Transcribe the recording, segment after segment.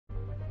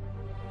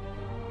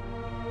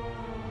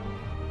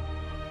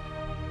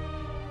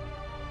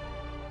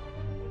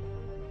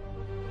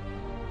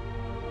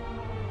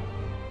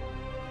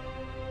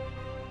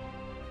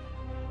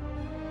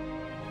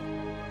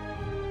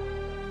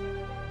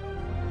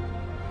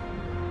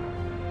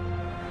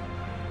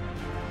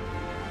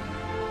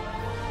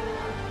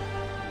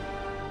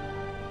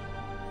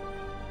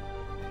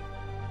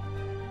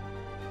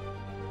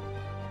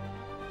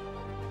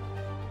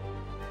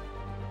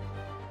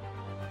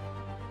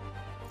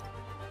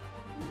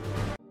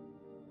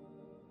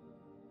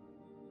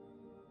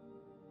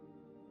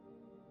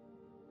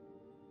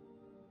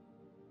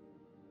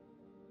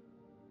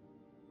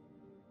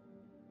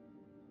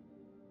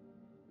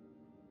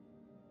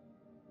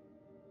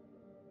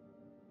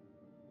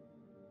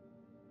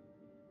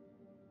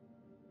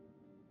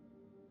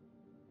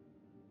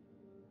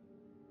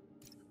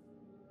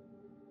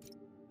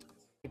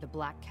the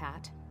Black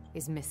Cat,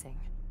 is missing,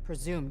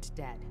 presumed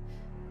dead.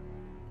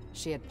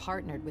 She had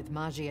partnered with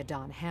Magia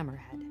Don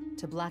Hammerhead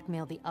to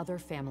blackmail the other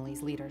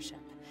family's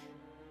leadership.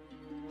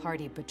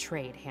 Hardy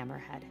betrayed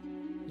Hammerhead.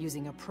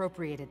 Using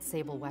appropriated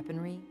Sable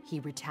weaponry, he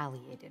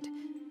retaliated,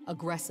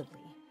 aggressively.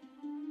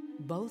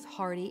 Both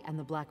Hardy and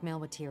the blackmail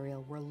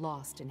material were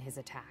lost in his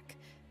attack.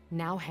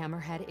 Now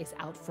Hammerhead is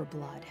out for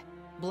blood.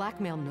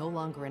 Blackmail no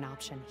longer an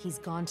option. He's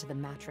gone to the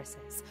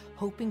mattresses,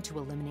 hoping to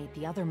eliminate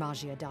the other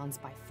Magia Dons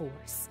by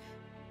force.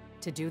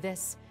 To do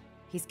this,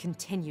 he's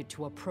continued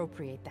to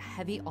appropriate the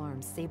heavy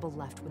arms Sable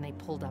left when they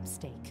pulled up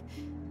stake.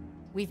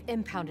 We've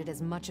impounded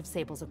as much of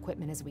Sable's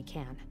equipment as we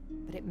can,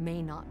 but it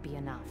may not be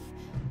enough.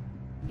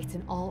 It's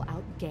an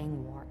all-out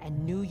gang war,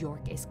 and New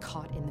York is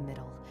caught in the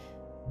middle.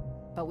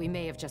 But we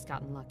may have just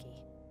gotten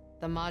lucky.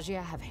 The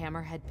Magia have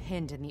Hammerhead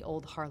pinned in the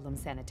old Harlem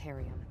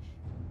sanitarium.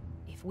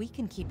 If we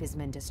can keep his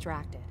men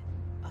distracted,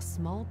 a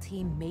small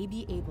team may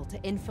be able to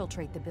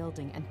infiltrate the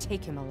building and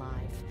take him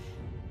alive.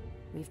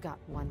 We've got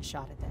one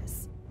shot at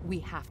this. We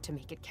have to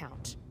make it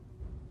count.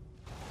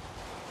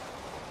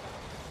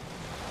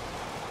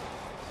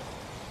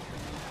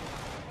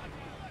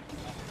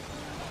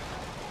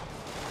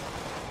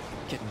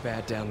 Getting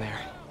bad down there.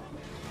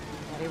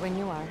 Ready when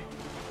you are.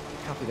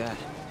 Copy that.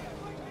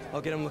 I'll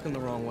get him looking the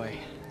wrong way.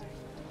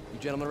 You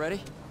gentlemen ready?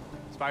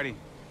 Spidey,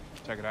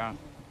 check it out.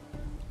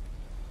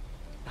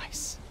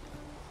 Nice.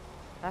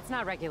 That's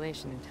not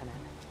regulation, Lieutenant.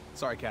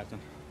 Sorry, Captain.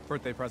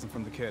 Birthday present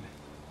from the kid.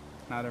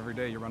 Not every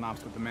day you run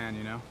ops with the man,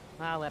 you know?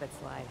 I'll let it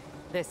slide.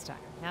 This time.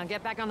 Now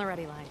get back on the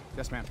ready line.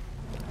 Yes, ma'am.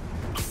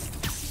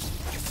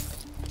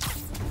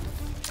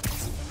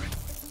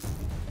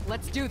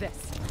 Let's do this.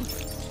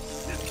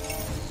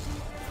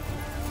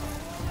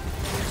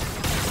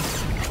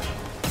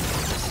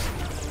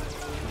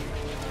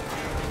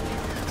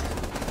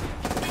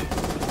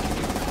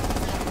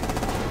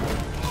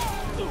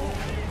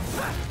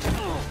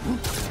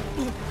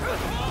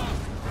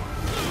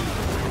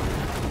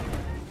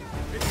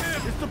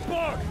 It's the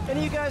bug! Any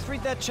of you guys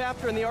read that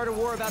chapter in The Art of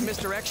War about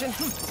misdirection?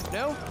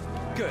 No?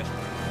 Good.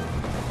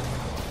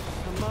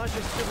 The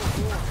Magia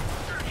Civil War.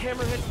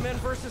 Hammerhead's men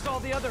versus all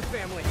the other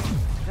family.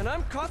 And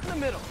I'm caught in the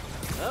middle.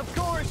 Of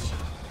course.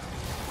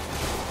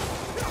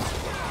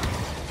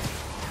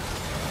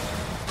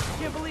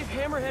 Can't believe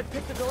Hammerhead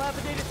picked a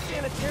dilapidated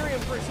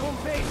sanitarium for his home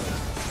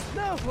base.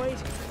 No, wait.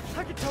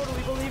 I could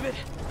totally believe it.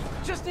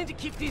 Just need to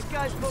keep these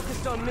guys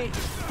focused on me,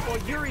 while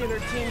Yuri and her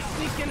team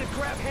sneak in and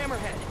grab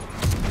Hammerhead.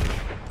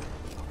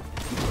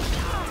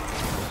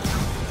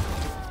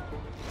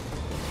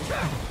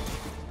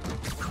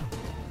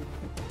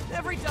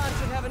 Every Don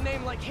should have a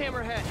name like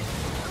Hammerhead.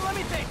 Let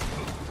me think.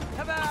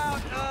 How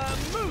about,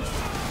 Moose?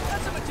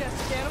 That's a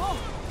majestic animal.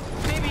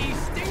 Maybe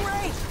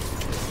Stingray?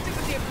 Stick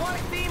with the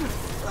aquatic theme?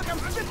 Look, I'm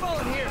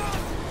spitballing here.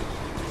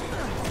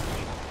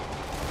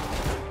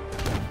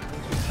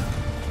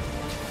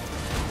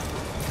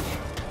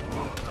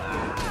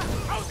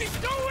 How's he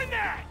doing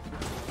that?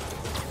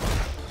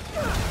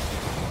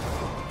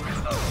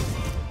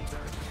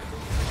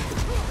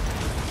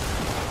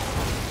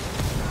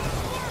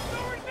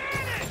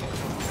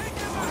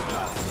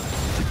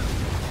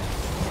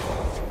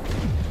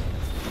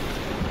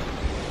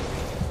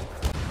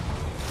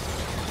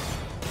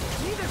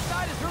 Neither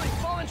side has really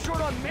fallen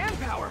short on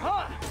manpower,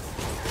 huh?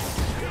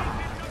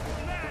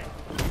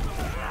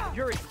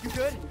 Yuri, you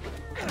good?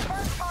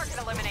 Confirmed target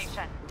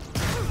elimination.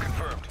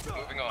 Confirmed.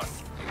 Moving on.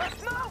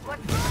 Let's move!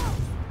 Let's move!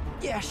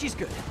 Yeah, she's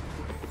good.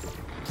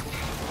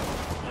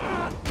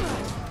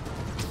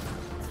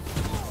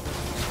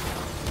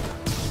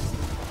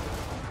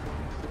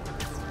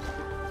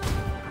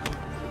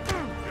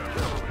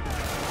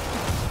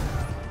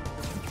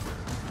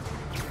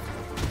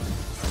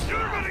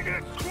 You're gonna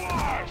get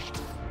squashed!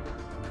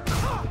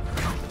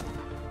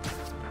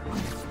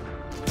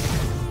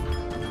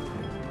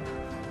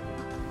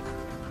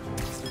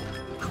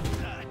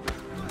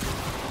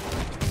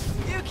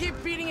 You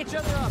keep beating each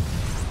other up.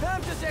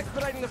 I'm just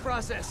expediting the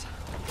process.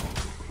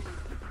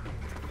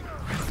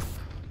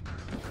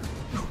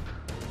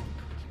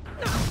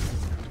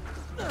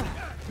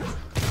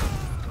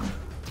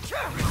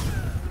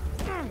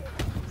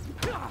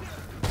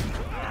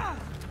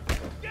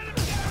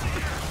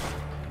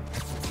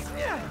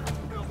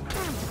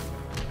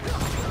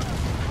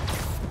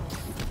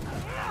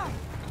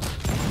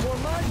 More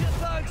Magia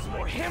thugs,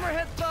 more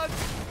Hammerhead thugs,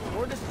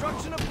 more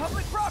destruction of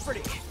public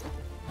property.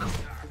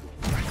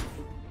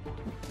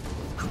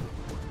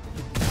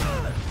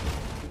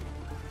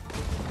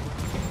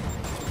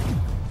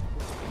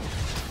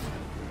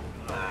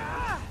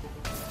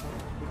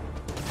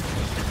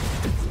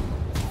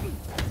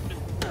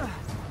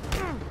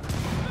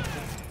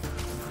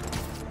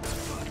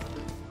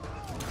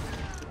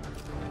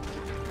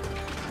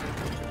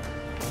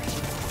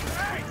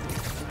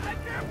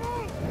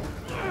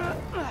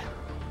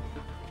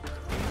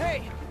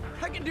 Hey,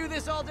 I can do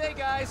this all day,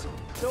 guys,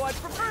 though I'd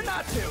prefer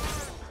not to.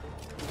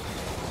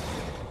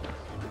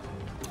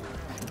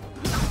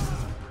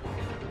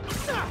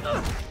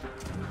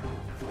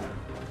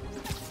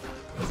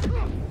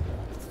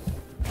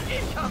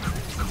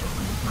 Incoming!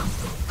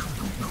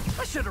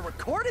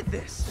 started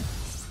this?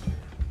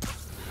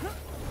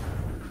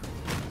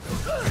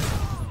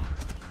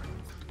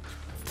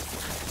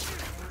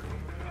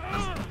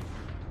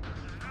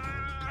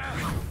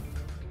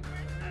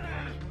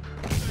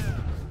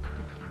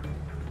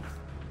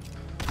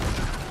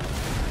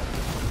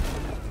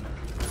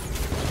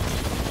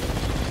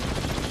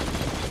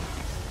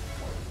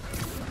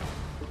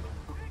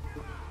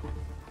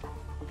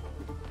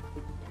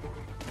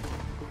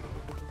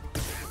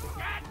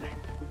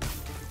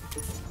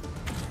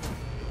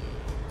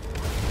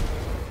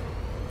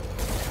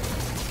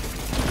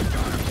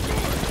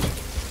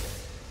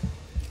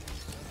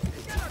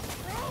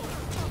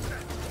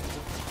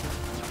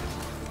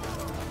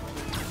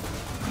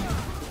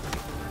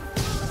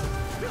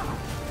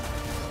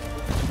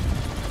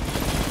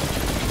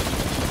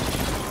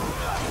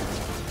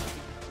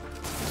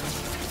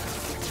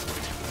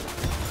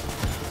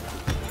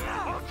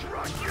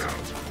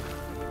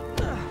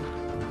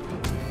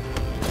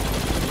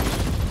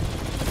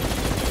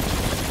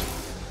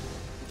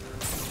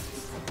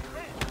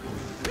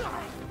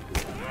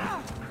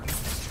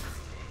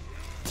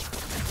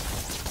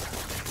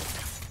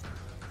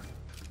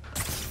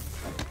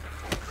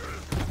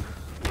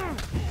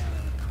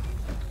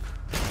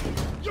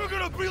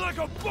 Be like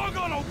a bug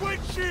on a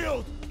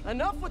windshield!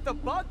 Enough with the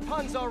bug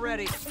puns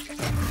already!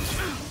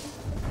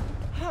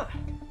 Huh.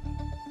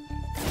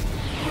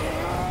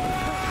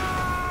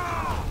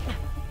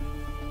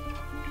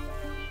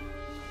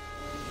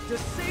 Does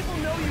Sable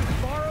know you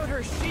borrowed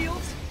her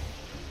shields?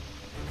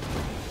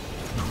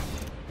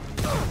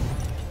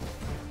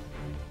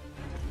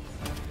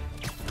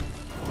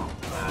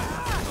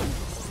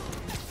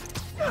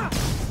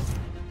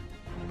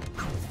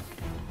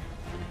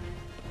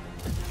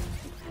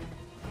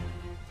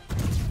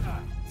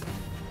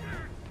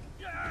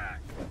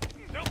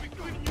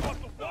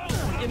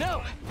 You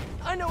know,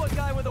 I know a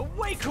guy with a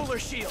way cooler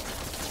shield.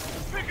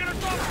 Picking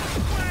us up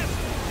from the planet!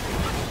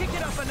 Let's kick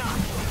it up a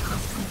notch.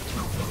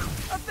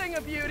 A thing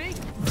of beauty.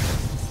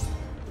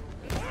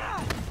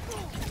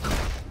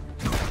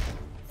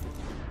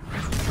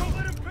 Don't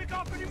let him pick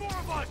up any more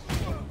of us!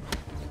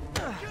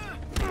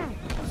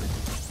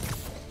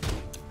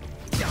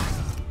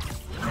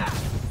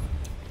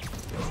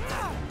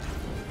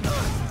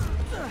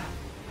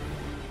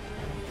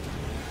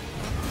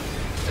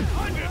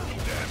 I did some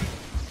damage!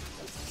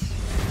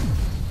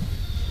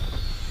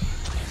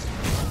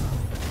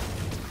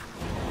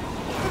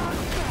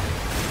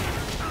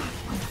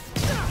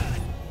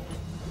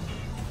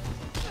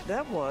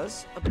 That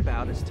was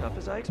about as tough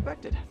as I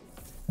expected.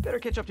 Better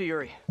catch up to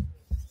Yuri.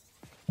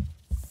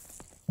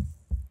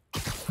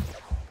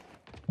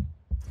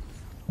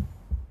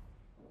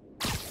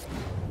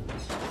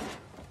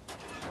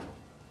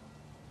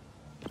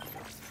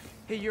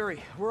 Hey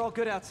Yuri, we're all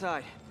good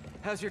outside.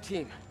 How's your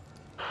team?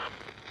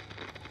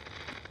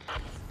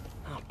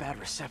 Oh, bad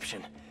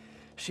reception.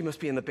 She must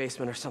be in the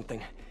basement or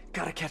something.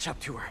 Gotta catch up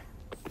to her.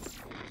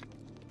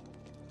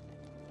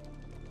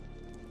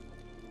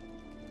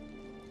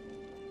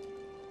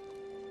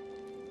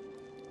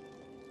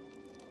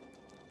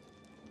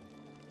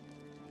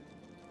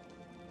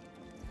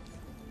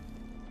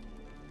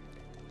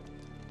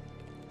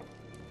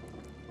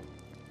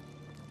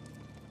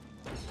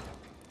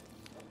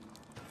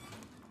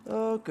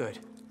 Oh, good.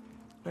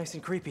 Nice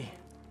and creepy.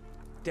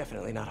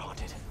 Definitely not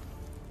haunted.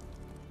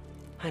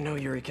 I know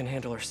Yuri can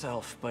handle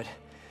herself, but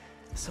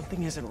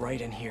something isn't right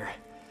in here.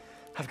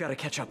 I've got to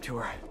catch up to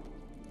her.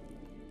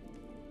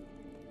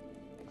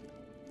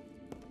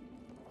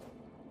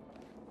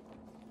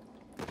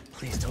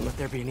 Please don't let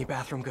there be any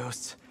bathroom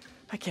ghosts.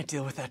 I can't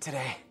deal with that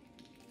today.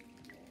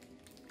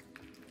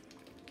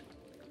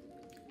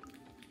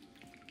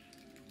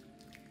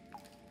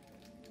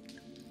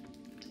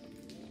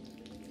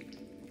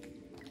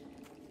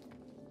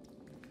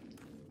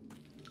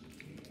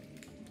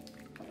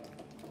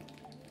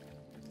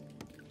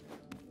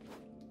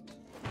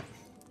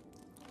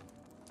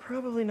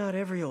 Probably not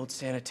every old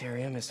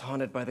sanitarium is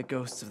haunted by the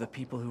ghosts of the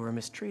people who were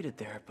mistreated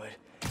there, but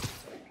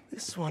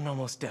this one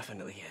almost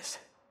definitely is.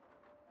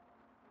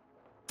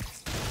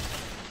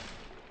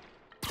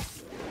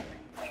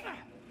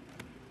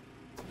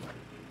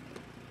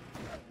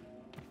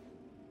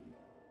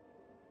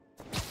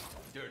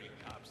 Dirty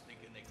cops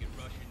thinking they can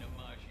rush into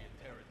Maggia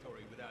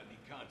territory without any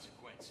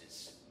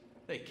consequences.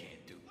 They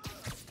can't do it.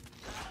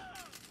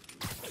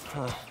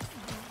 Huh.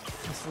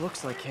 This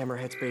looks like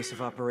Hammerhead's base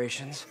of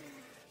operations.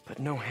 But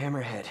no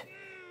Hammerhead,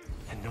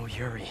 and no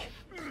Yuri.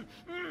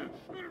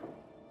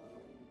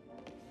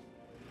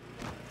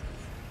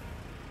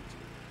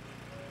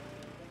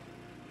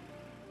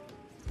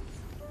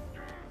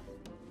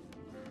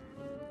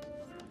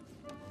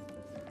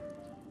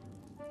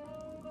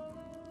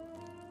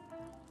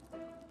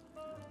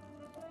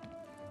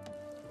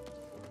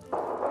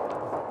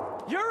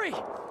 Yuri!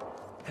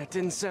 That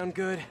didn't sound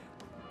good.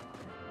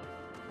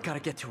 Gotta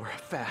get to her,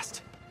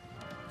 fast.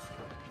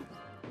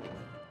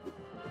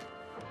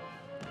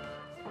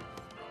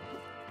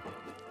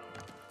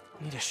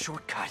 Need a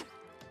shortcut.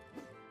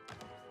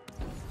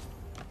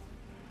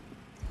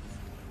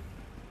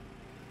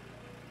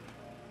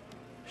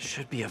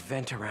 should be a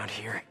vent around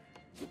here.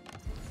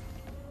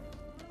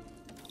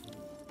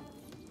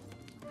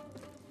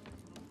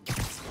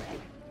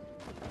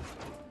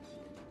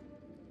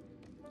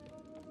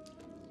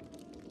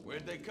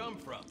 Where'd they come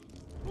from?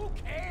 Who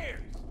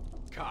cares?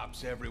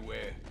 Cops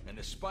everywhere, and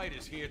the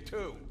spider's here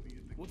too.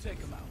 We'll take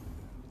them out.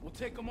 We'll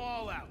take them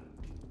all out.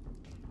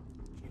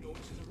 You know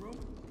what's in the room?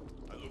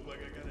 I look like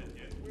I got a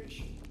death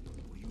wish?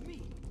 What do you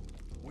mean?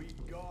 We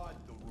guard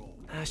the room.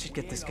 I should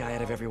get this guy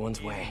out of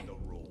everyone's way.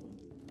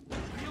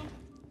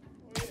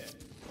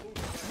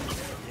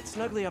 It's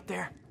snuggly up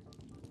there.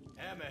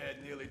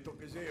 Hammerhead nearly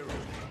took his ear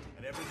off,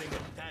 and everything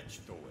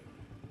attached to it.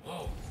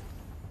 Whoa.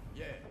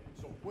 Yeah,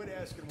 so quit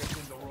asking what's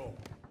in the room.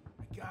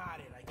 I got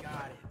it.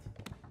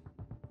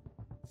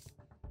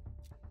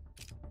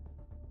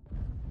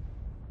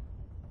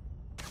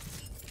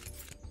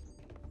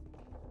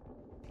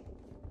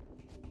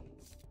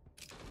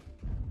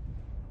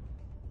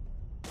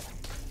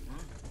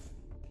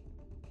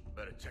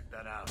 Better check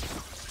that out.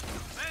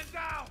 Man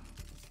down!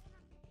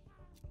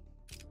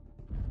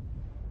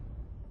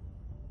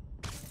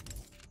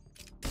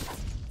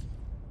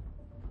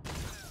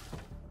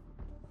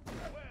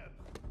 Web!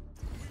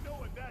 We know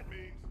what that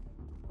means.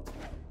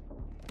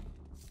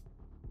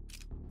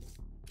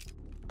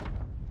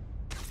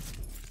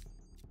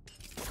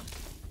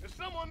 There's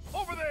someone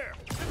over there!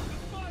 It's the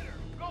spider!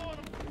 Go on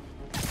him!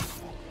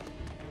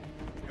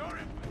 You're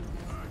in.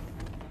 All right.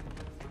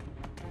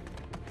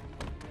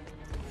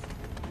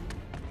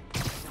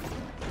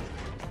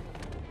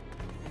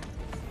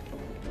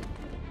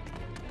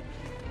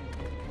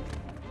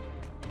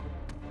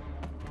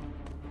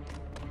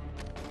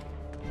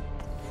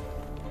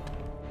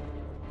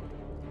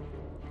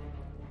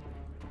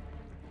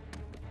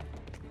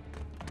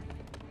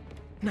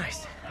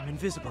 Nice. I'm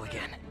invisible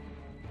again.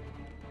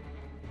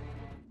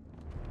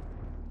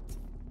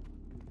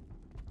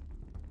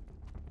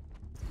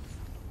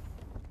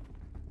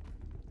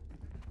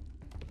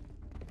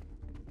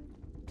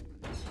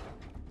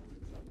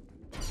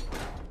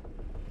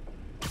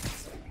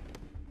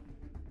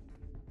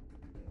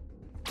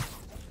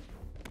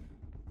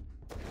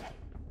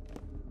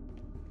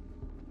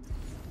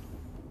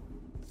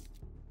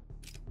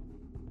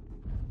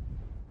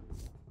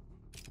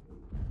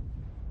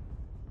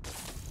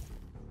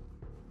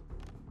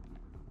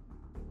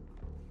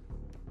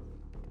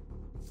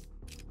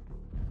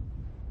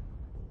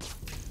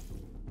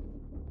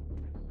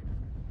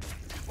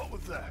 What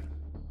was that?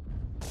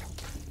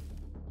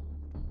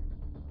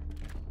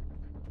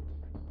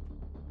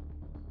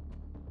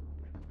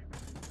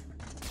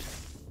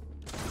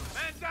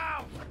 Man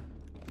down!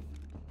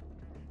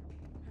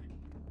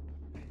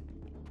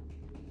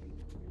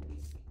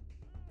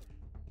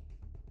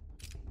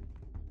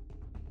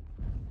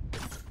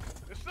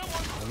 There's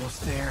someone!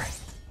 Almost there.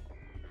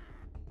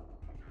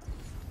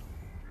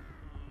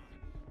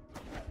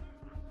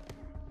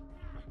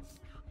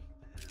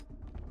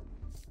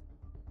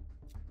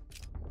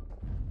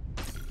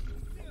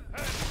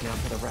 Now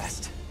for the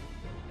rest.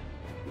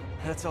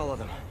 That's all of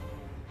them.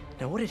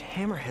 Now what did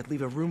Hammerhead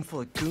leave a room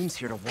full of goons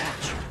here to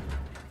watch?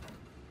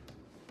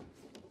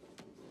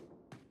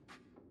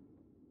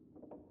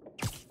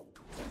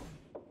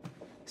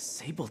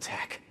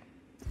 Sable-tack.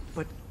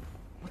 But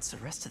what's the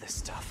rest of this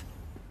stuff?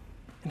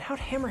 And how'd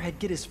Hammerhead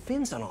get his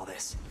fins on all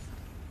this?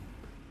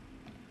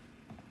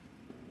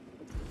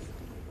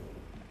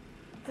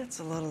 That's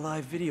a lot of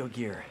live video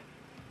gear.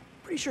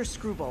 Pretty sure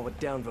Screwball would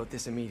downvote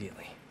this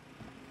immediately.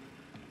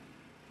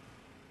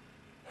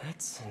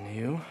 That's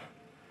new.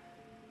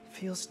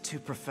 Feels too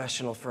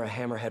professional for a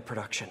Hammerhead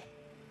production.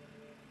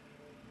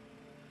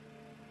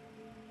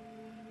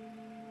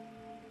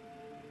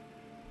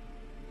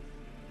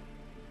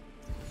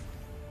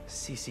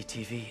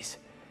 CCTVs.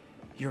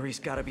 Yuri's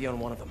gotta be on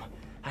one of them.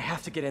 I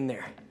have to get in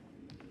there.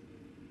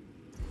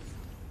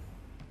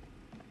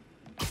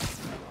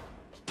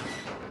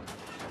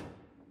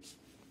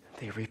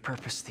 They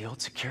repurposed the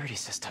old security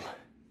system.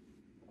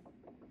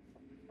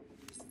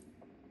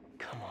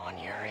 Come on,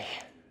 Yuri.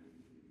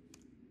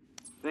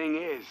 Thing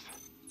is,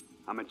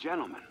 I'm a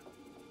gentleman.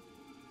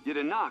 You'd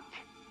have knocked.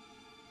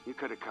 You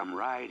could have come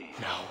right in.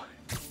 No.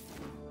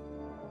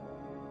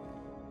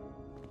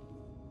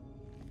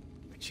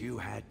 But you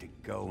had to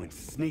go and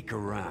sneak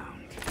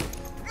around.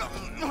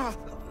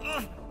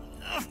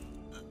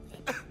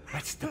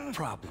 That's the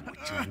problem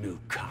with you new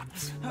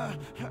cops.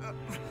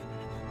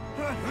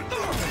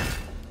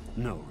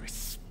 No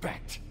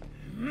respect.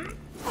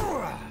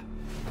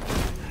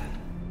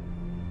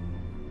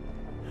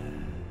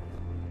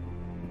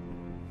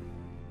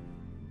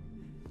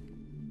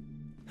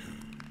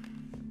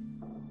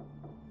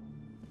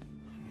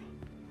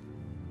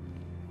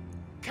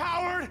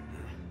 Coward!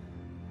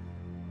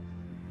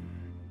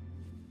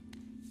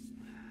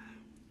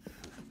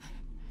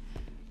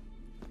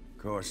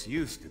 Of course,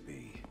 used to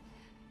be.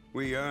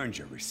 We earned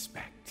your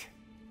respect.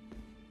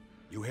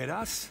 You hit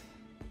us,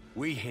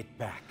 we hit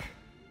back.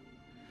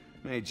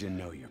 Made you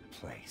know your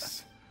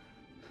place.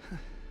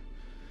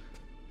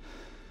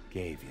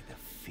 Gave you the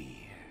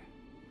fear.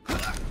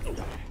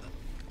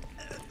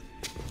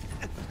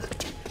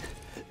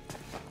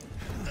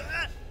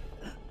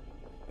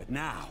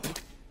 Now...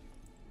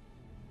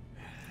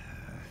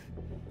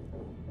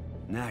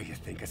 Now you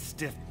think a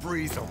stiff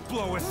breeze will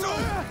blow us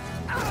over?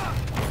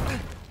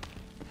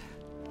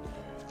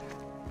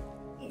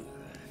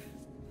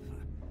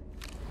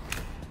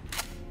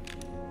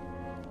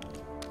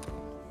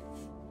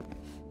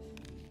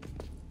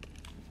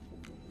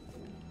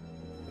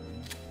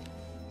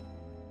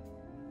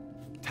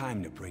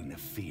 Time to bring the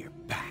fear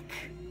back.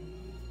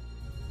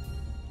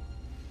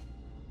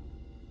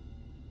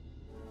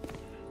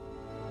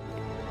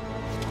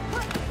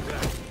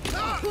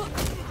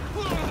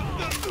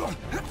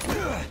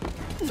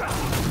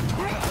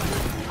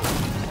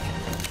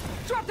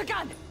 Drop the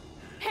gun!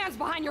 Hands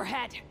behind your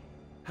head!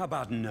 How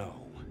about no?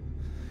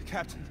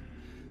 Captain,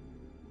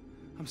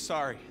 I'm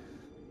sorry.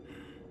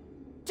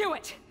 Do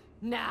it!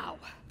 Now!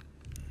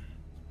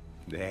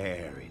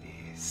 There it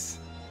is.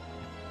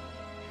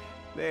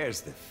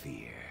 There's the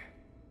fear.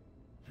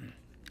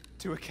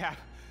 Do it, Cap.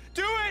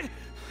 Do it!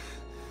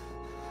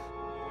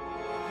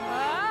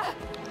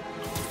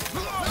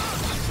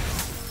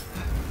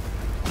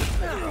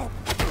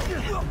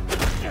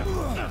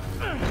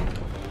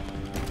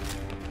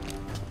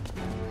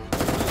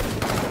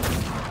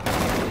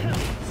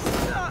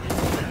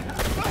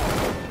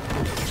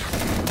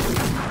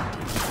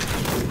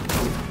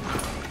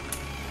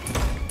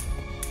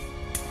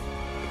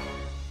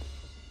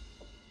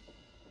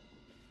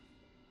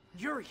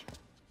 Yuri!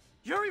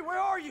 Yuri, where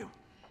are you?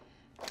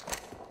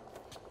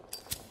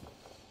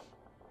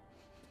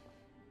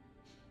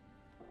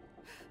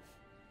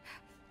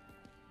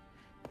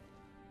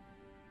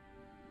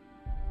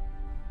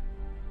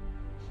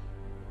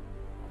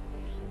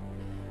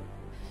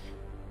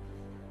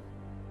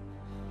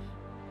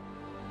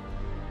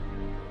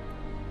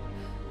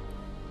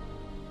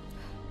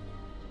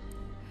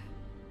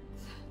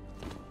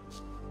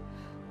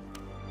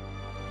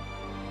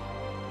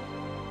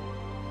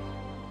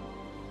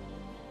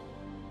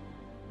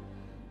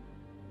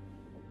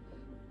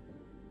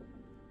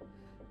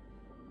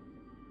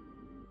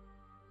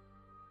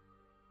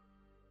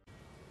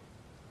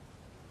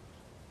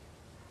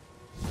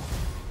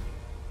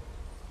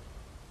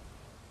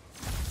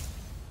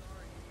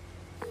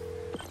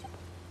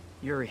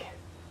 Yuri,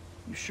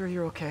 you sure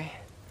you're okay?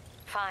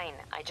 Fine,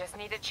 I just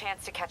need a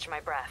chance to catch my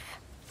breath.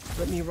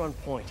 Let me run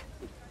point.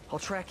 I'll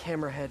track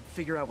Hammerhead,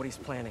 figure out what he's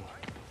planning.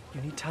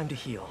 You need time to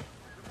heal.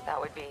 That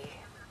would be...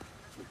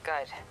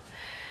 good.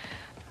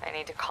 I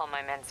need to call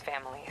my men's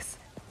families.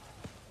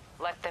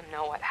 Let them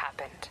know what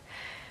happened.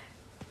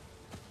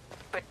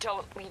 But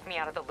don't leave me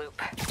out of the loop.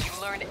 If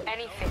you learn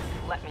anything,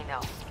 let me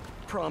know.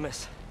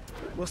 Promise.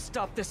 We'll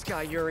stop this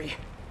guy, Yuri.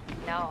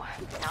 No,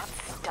 not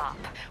stop.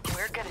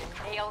 We're gonna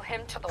nail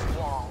him to the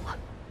wall.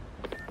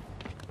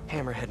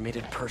 Hammerhead made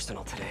it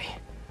personal today.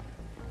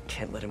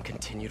 Can't let him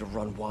continue to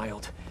run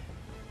wild.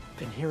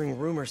 Been hearing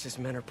rumors his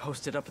men are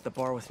posted up at the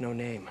bar with no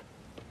name.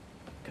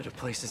 Good a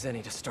place as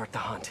any to start the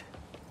hunt.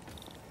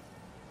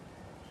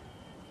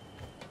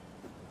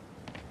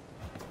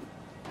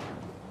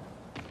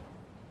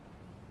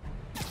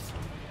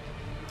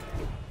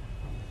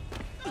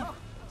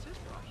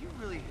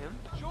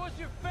 Show us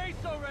your face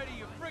already,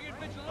 you friggin'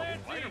 vigilante!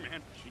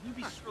 Spiderman, shouldn't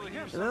you be really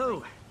him?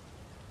 Hello.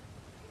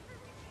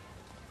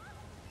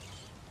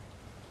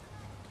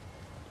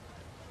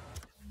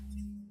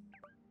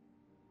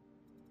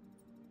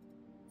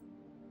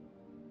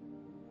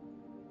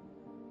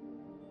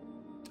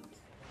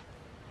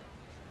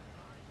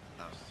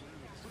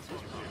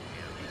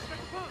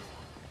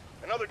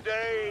 Another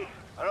day,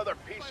 another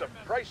piece of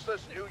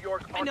priceless New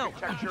York I know,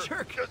 I'm a architecture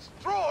jerk.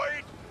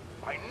 destroyed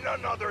by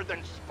none other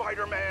than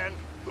Spider-Man,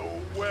 the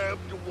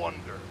Webbed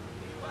Wonder.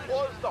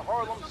 Was the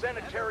Harlem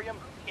Sanitarium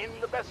in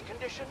the best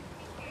condition?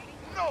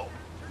 No!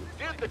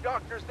 Did the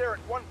doctors there at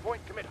one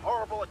point commit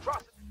horrible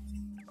atrocities?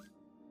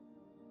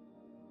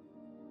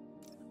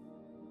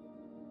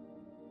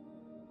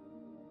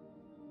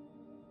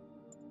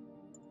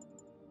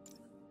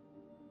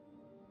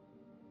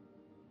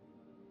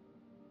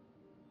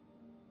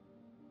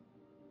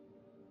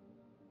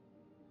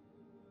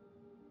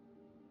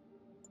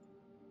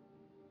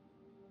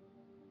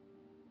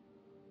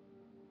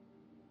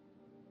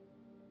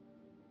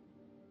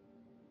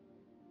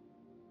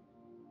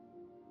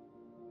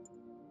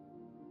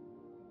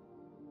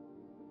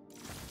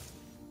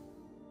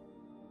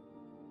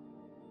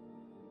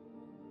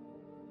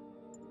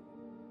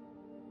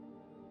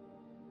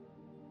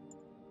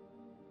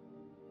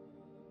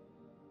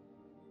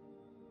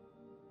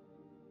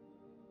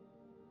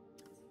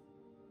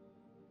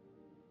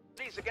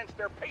 Against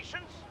their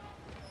patients?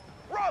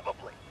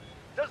 Probably.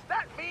 Does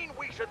that mean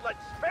we should let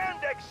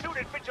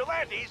spandex-suited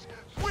vigilantes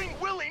swing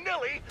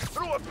willy-nilly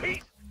through a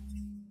piece?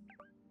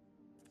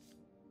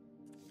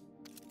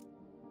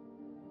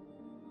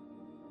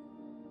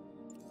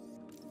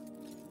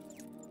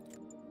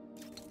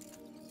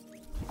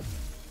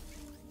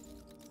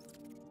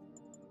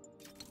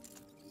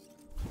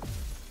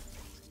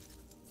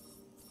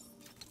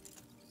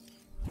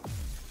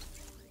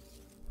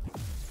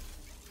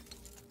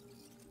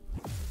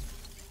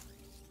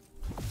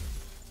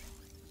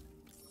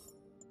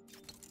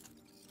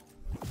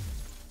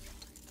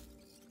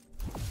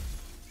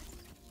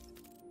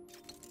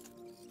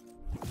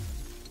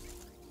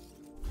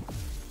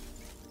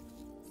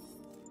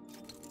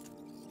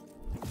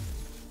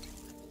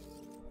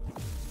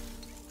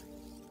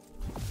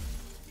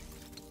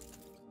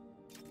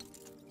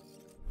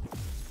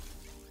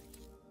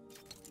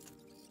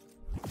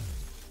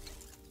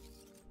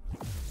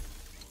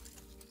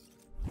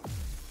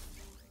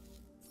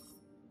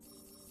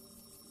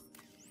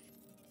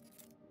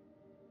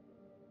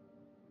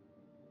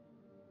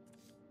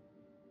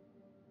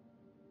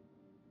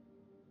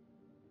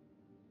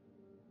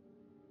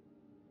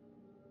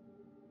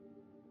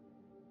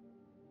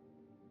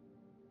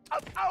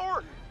 of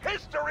our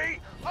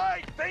history?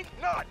 I think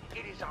not.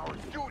 It is our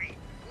duty,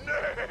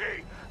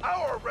 nay,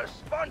 our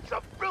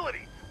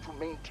responsibility to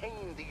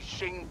maintain these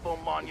shameful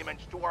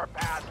monuments to our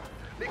past,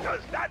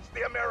 because that's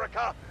the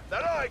America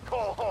that I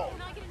call home.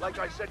 Like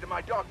I said to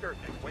my doctor,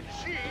 when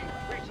she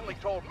recently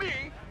told me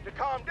to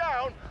calm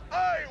down,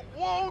 I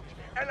won't,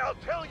 and I'll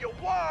tell you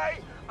why.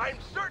 I'm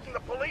certain the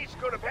police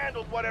could have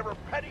handled whatever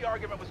petty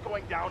argument was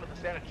going down at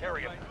the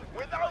sanitarium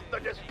without the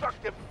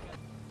destructive...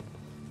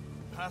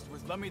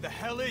 Passwords, let me the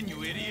hell in,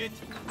 you idiot!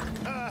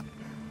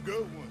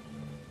 Good one.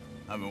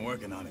 I've been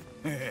working on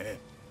it.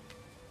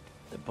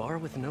 The bar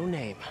with no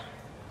name.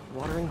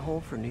 Watering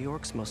hole for New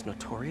York's most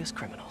notorious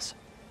criminals.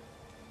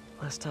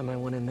 Last time I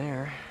went in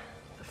there,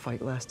 the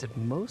fight lasted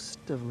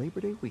most of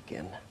Labor Day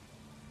weekend.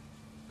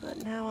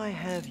 But now I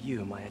have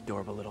you, my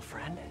adorable little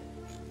friend.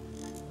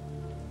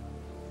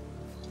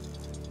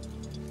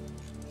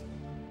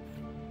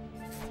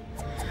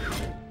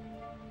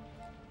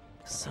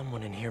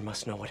 Someone in here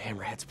must know what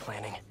Hammerhead's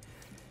planning.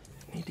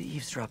 Need to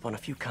eavesdrop on a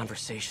few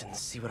conversations,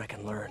 see what I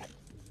can learn.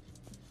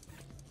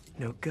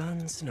 No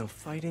guns, no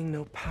fighting,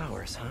 no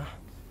powers, huh?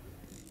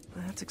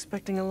 That's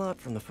expecting a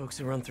lot from the folks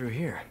who run through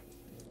here.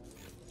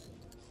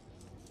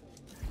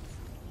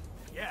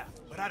 Yeah,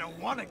 but I don't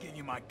want to give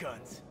you my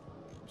guns.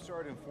 I'm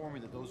sorry to inform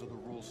you that those are the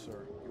rules,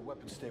 sir. Your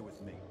weapons stay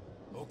with me.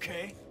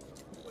 Okay?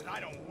 But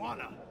I don't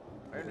wanna.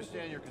 I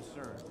understand your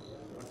concern.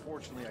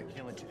 Unfortunately, I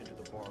can't let you enter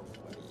the bar with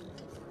weapons.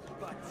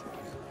 But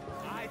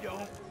I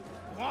don't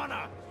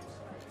wanna.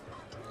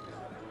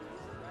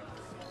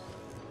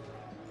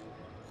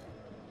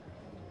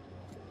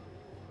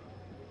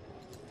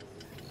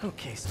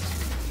 Okay,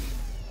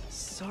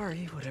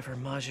 sorry, whatever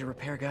Maggia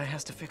repair guy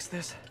has to fix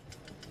this.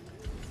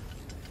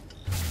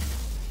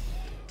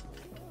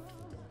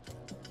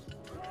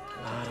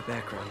 A lot of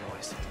background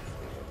noise.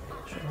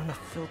 Should run a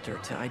filter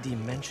to ID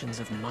mentions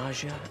of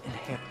Maggia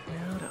and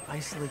now to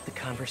isolate the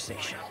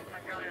conversation.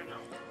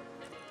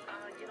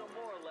 You know,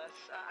 more or less,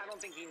 I don't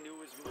think he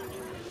knew as much.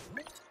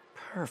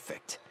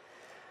 Perfect.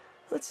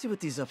 Let's see what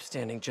these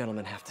upstanding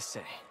gentlemen have to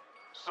say.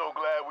 So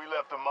glad we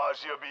left the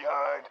Maggia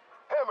behind.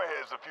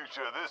 Hammerhead's the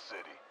future of this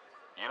city.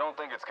 You don't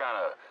think it's kind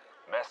of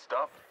messed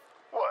up?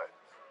 What?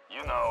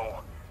 You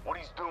know, what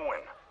he's doing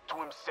to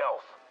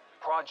himself.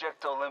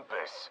 Project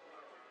Olympus.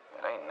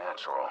 It ain't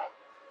natural.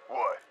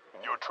 What?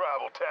 Your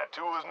tribal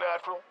tattoo is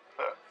natural?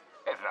 Huh.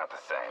 It's not the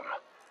same.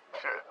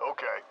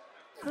 Okay.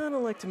 I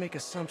don't like to make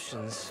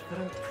assumptions, but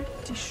I'm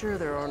pretty sure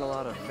there aren't a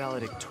lot of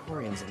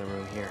valedictorians in the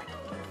room here.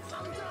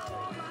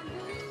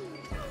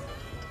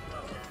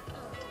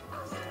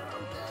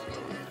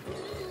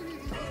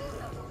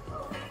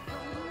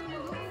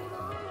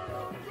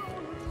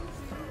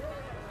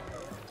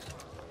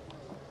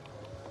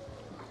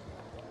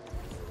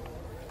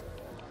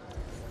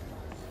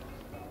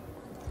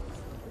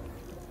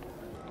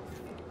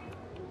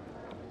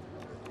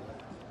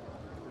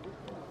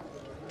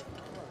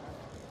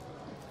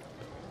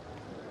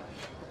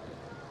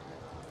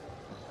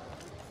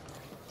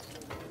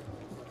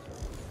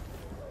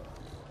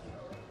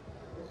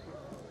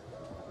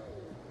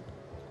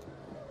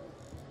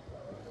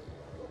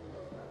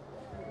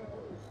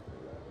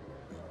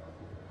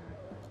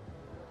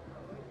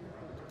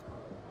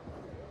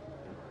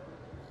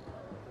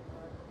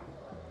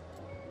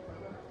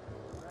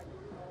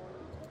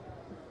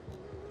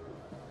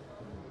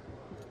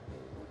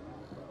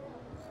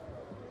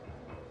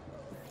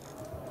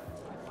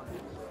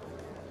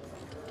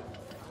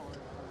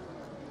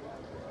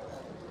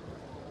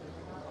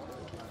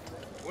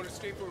 Want to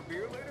stay for a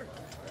beer later?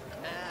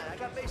 Nah, I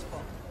got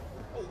baseball.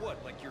 Oh,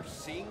 what, like you're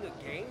seeing a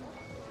game?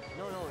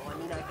 No, I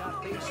mean, I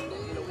got baseball.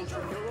 You know,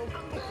 intramural.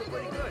 It's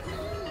pretty good.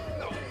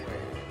 No way.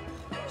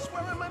 I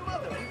swear on my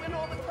mother, we win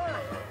all the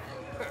time.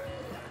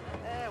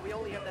 We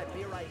only have that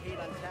beer I hate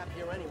on tap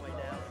here anyway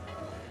now.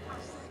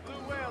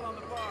 Blue whale on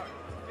the bar.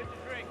 Get the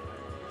drink.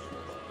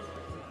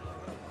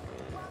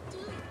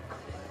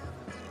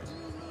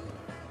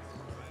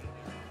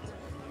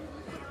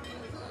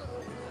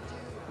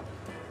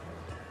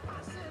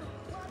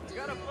 You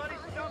got a bloody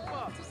stump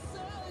up.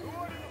 Who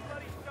ordered the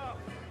bloody stump?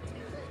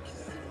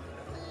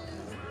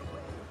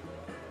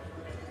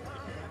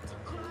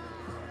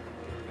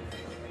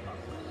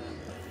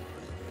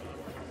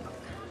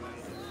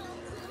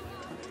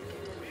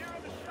 Beer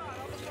on the shot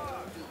on the bar.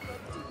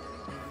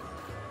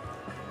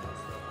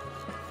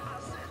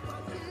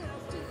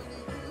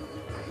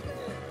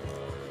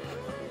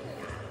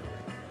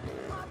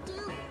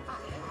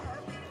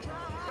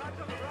 Shots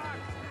on the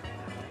rocks.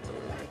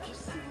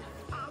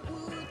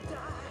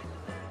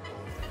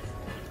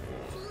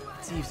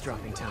 It's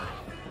eavesdropping time.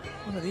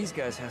 One of these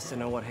guys has to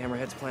know what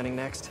Hammerhead's planning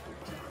next.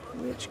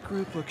 Which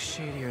group looks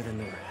shadier than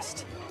the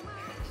rest?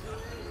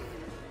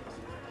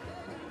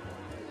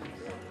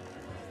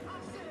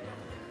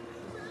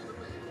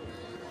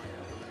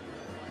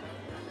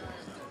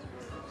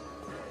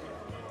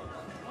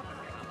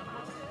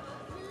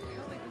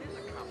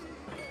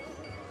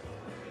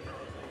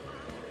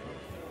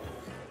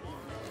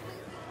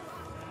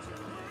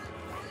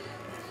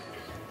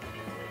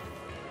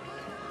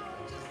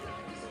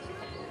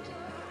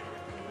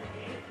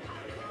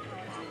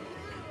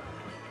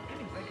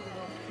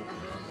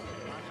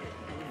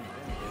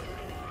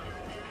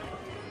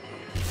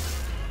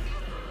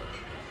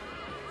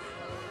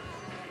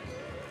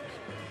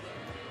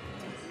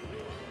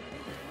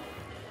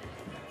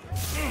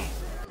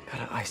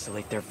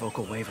 isolate their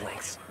vocal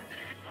wavelengths.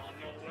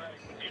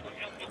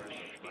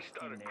 He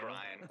started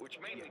crying, which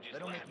made me just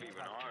laugh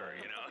even harder,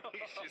 you know?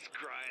 He's just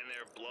crying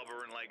there,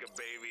 blubbering like a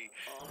baby.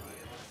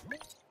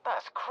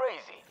 That's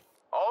crazy.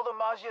 All the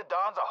Maggia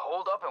Dons are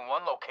holed up in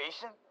one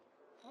location?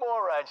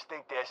 Morons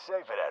think they're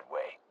safer that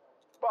way.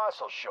 Boss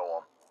will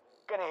show them.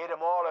 Gonna hit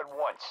them all at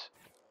once.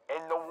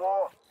 In the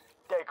war,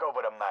 take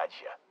over the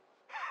Maggia.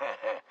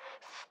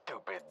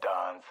 Stupid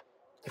Dons.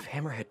 If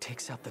Hammerhead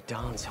takes out the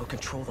Dons, he'll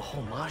control the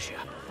whole Maggia.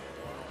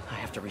 I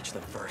have to reach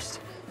them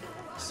first.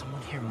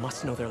 Someone here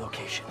must know their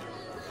location.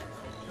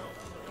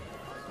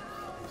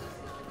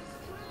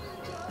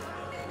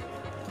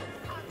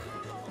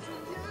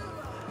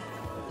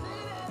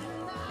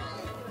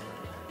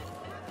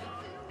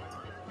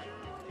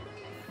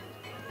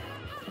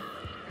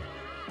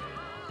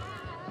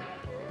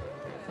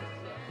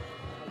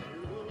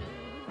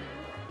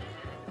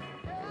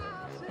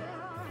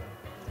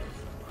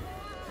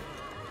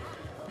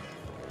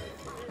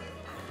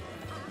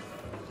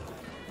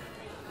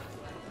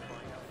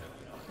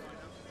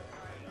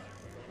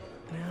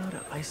 Now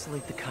to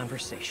isolate the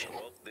conversation.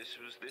 Well, this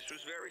was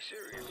very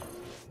serious.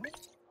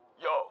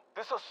 Yo,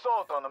 this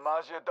assault on the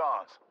Maggia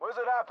Dons. Where's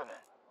it happening?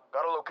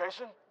 Got a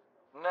location?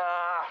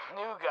 Nah,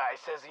 new guy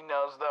says he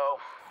knows though.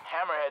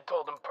 Hammerhead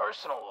told him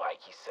personal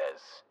like, he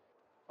says.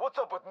 What's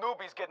up with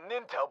newbies getting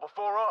intel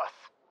before us?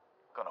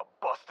 Gonna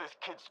bust this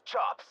kid's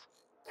chops.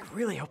 I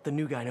really hope the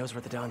new guy knows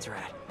where the Dons are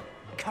at.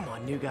 Come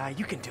on, new guy,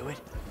 you can do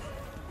it.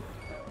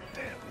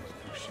 Damn, these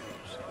new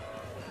shoes.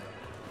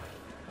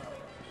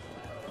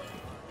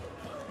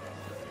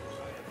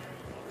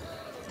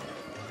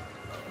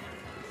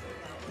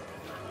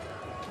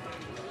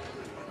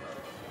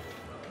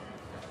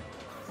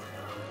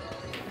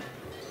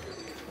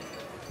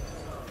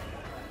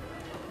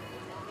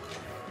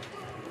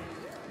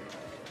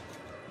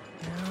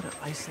 Now to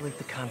isolate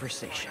the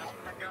conversation.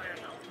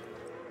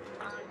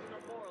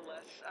 More or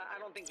less. I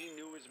don't think he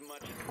knew as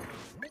much.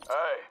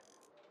 Hey,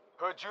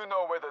 heard you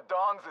know where the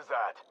Dons is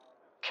at.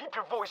 Keep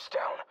your voice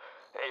down.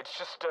 It's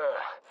just,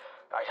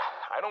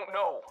 I don't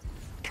know.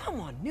 Come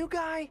on, new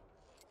guy.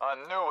 I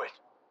knew it.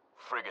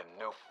 Friggin'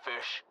 new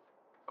fish.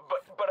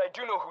 But I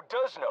do know who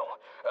does know.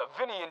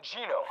 Vinny and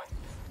Gino.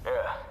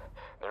 Yeah,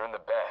 they're in the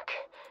back,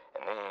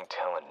 and they ain't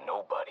telling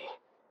nobody.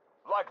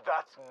 Like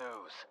that's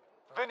news.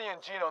 Vinny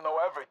and Gino know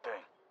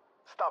everything.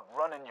 Stop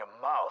running your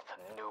mouth,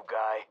 new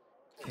guy.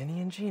 Vinny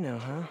and Gino,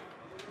 huh?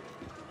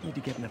 Need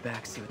to get in the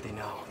back, see what they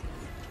know.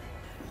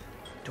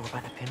 Door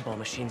by the pinball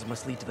machines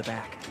must lead to the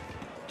back.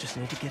 Just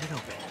need to get it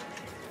open.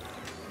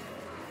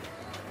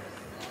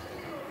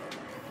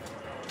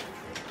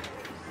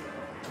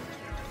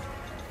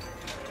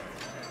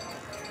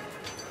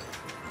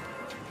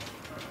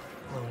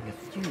 Blowing a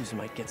fuse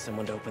might get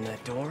someone to open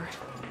that door.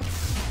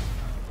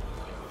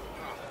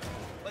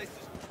 Place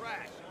is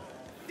trash.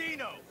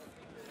 Dino!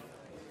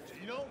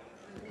 Dino?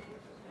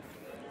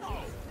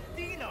 No,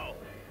 Dino!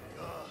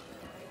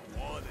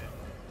 Want it.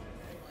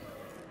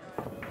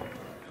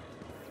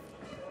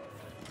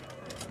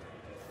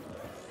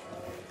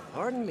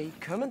 Pardon me,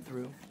 coming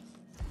through.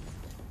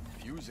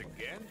 Fuse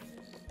again?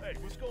 Hey,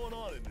 what's going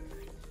on in there?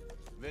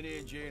 Vinny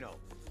and Gino.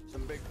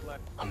 Some big plan.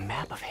 A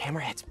map of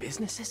Hammerhead's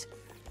businesses?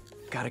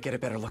 Gotta get a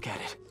better look at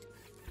it.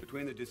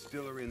 Between the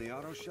distillery and the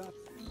auto shop,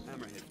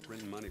 Hammerhead's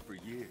printing money for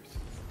years.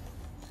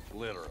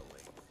 Literally.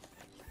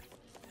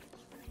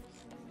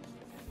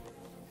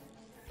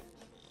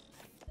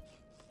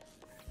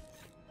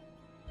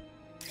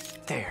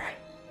 There.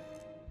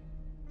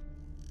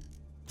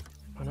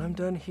 When I'm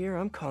done here,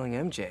 I'm calling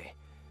MJ.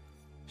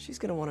 She's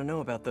gonna want to know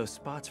about those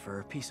spots for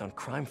her piece on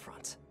crime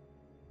fronts.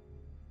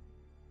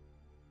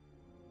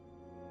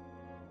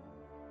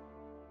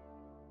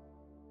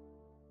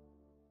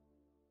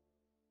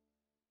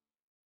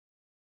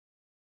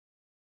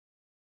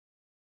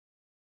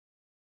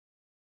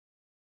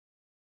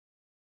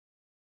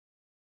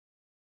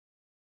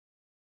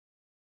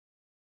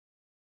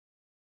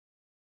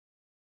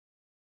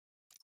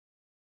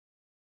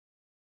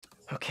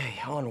 Okay,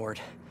 onward.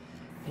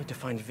 Need to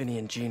find Vinny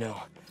and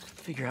Gino.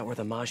 Figure out where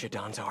the Maggia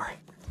Dons are.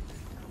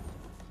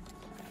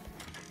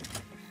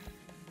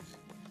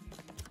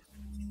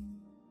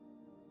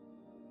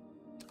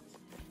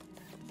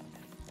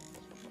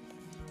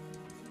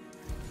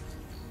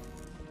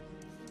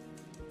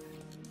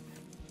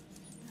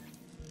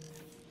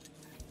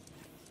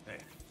 Hey,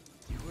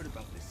 you heard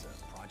about this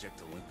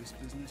Project Olympus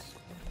business?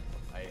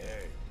 I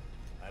heard.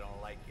 I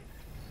don't like it.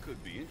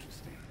 Could be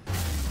interesting.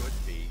 Could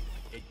be.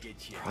 It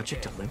gets you.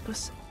 Project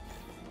Olympus?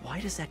 Why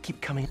does that keep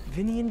coming?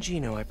 Vinny and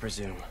Gino, I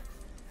presume.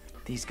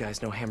 These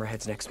guys know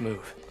Hammerhead's next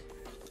move.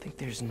 Think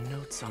there's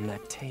notes on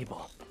that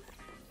table.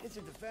 It's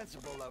a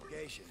defensible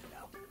location, you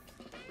know.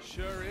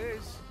 Sure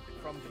is.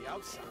 From the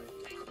outside.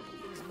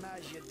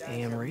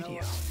 AM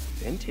radio.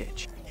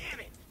 Vintage. Damn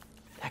it!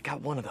 That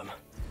got one of them.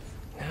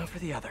 Now for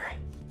the other.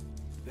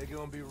 They're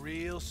gonna be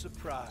real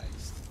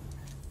surprised.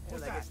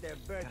 What's like that? It's their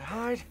birthday. Gotta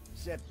hide.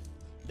 Except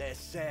they're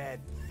sad.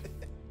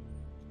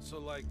 So,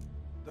 like,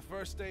 the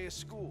first day of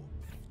school.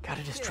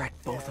 Gotta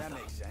distract both of that them.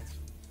 makes sense.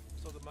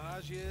 So the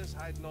Maggia's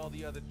hiding all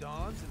the other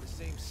Dons in the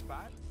same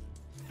spot?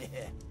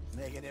 Yeah,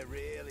 making it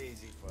real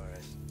easy for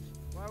us.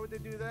 Why would they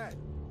do that?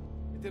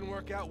 It didn't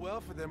work out well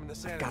for them in the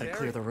sanitarium. Gotta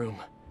clear the room.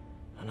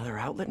 Another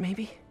outlet,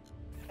 maybe?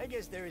 I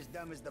guess they're as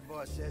dumb as the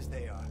boss says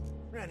they are.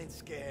 Running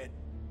scared.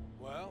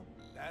 Well,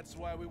 that's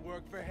why we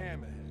work for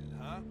Hammerhead,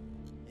 huh?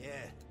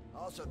 Yeah,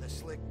 also the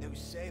slick new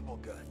Sable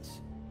guns.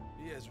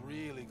 He has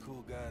really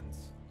cool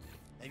guns.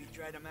 Have you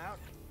tried them out?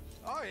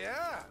 Oh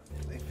yeah,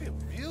 they feel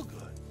real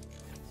good.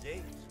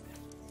 See?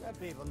 Some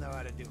people know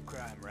how to do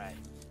crime right.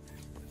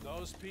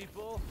 Those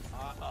people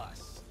are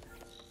us.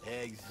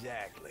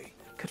 Exactly.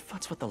 Good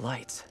futz with the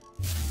lights.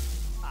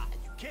 Ah,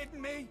 you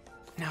kidding me?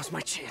 Now's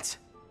my chance.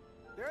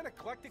 There's an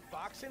eclectic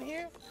box in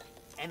here?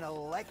 An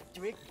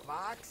electric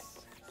box?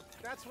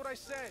 That's what I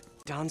said.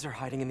 Dons are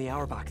hiding in the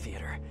Auerbach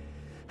Theater.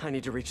 I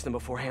need to reach them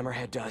before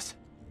Hammerhead does.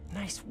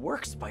 Nice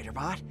work,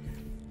 Spiderbot.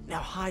 Now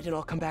hide and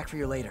I'll come back for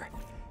you later.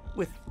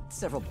 With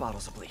several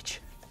bottles of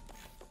bleach.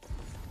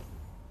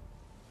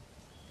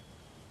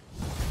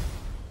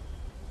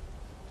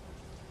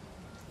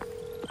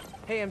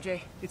 Hey,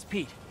 MJ. It's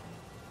Pete.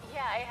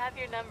 Yeah, I have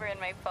your number in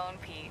my phone,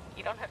 Pete.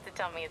 You don't have to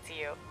tell me it's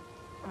you.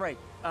 Right,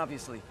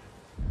 obviously.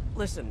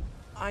 Listen,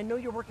 I know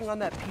you're working on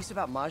that piece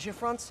about Maggia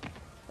fronts.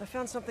 I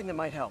found something that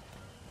might help.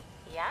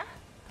 Yeah?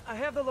 I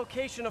have the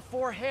location of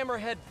 4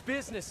 Hammerhead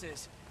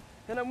businesses,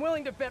 and I'm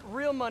willing to bet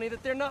real money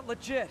that they're not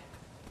legit.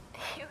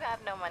 You have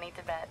no money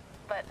to bet,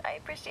 but I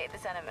appreciate the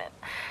sentiment.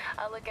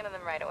 I'll look into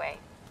them right away.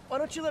 Why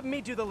don't you let me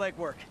do the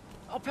legwork?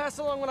 I'll pass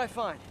along what I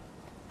find.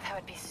 That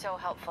would be so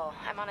helpful.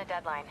 I'm on a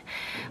deadline.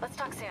 Let's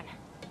talk soon.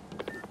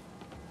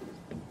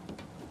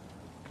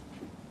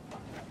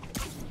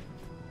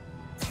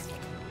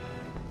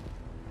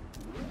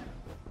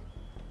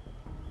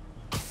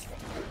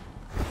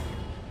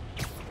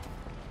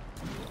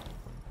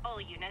 All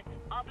units,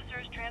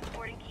 officers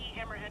transporting key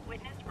Hammerhead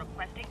witness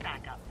requesting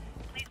backup.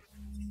 Please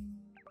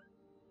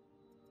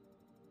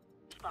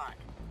respond.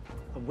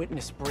 A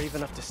witness brave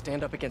enough to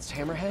stand up against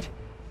Hammerhead?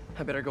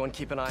 I better go and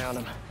keep an eye on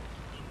him.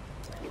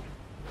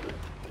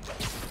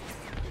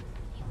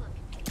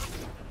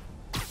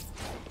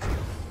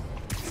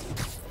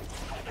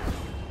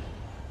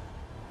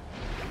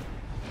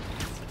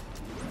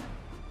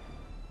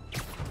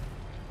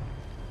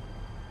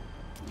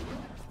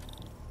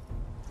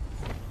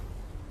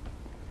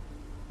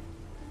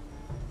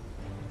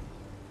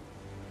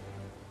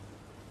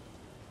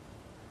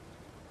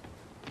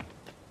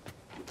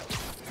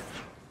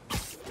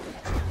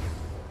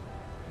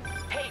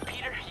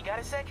 Got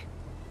a sec?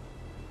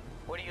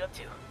 What are you up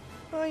to?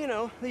 Oh, you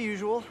know, the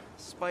usual.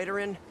 Spider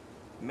in,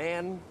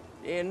 man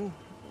in.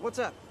 What's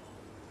up?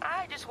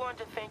 I just wanted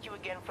to thank you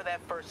again for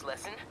that first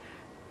lesson.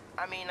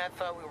 I mean, I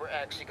thought we were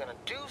actually gonna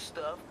do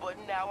stuff, but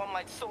now I'm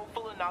like so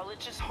full of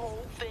knowledge, this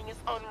whole thing is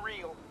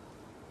unreal.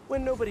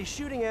 When nobody's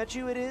shooting at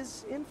you, it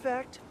is, in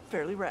fact,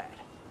 fairly rad.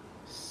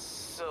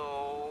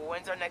 So,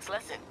 when's our next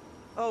lesson?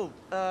 Oh,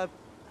 I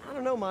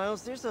don't know,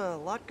 Miles. There's a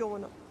lot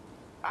going on.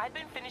 I've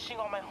been finishing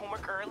all my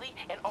homework early,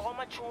 and all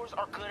my chores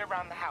are good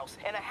around the house.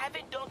 And I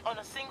haven't dunked on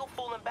a single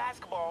fool in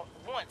basketball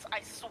once,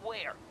 I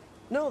swear.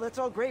 No, that's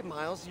all great,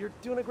 Miles. You're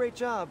doing a great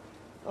job.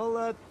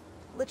 I'll,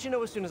 let you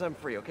know as soon as I'm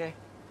free, okay?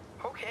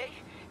 Okay,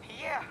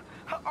 yeah.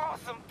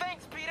 Awesome,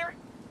 thanks, Peter.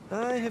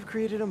 I have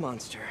created a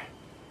monster.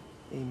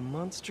 A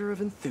monster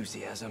of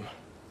enthusiasm.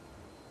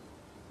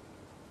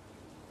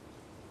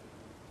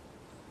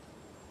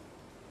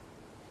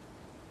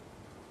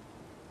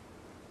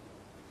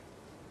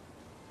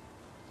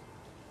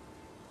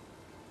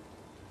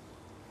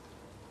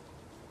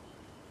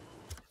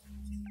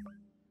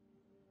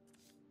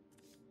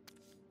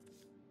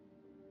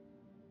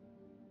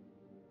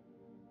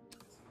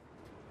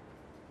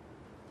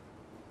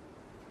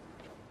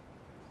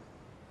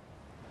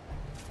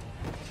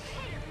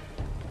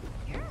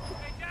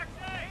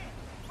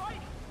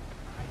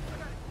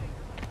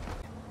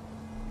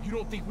 You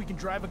don't think we can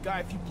drive a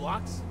guy a few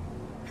blocks?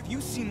 Have you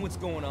seen what's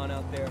going on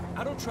out there?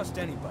 I don't trust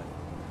anybody.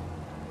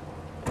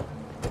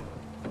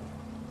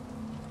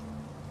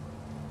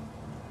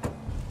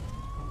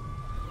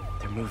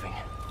 They're moving.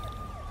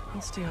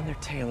 I'll stay on their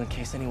tail in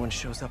case anyone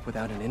shows up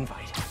without an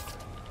invite.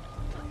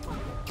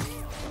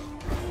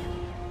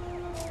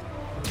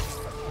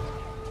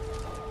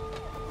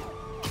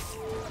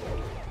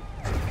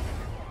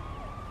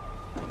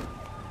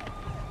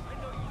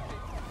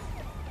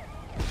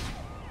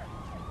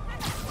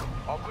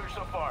 All clear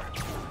so far.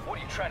 What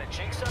are you trying to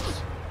jinx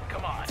us?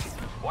 Come on.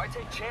 Why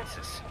take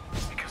chances?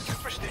 Because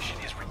superstition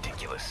is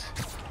ridiculous.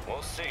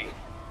 We'll see.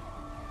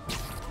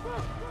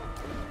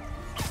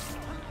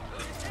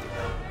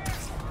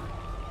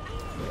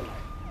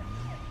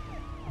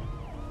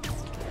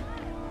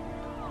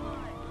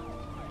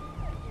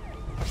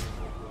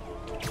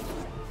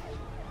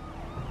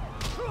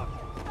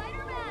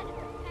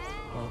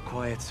 All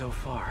quiet so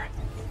far.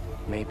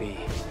 Maybe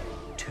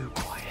too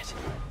quiet.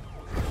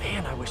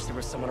 Man, I wish there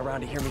was someone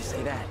around to hear me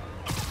say that.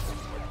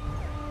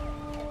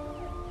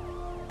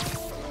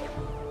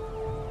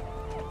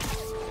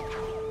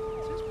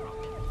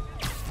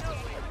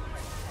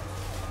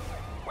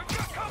 We've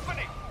got company!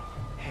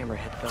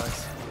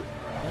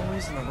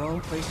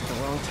 place at the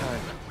wrong time.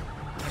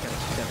 I gotta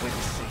keep that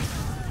witness safe.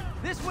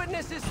 This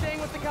witness is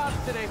staying with the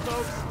cops today,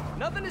 folks.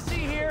 Nothing to see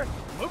here.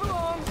 Move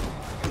along.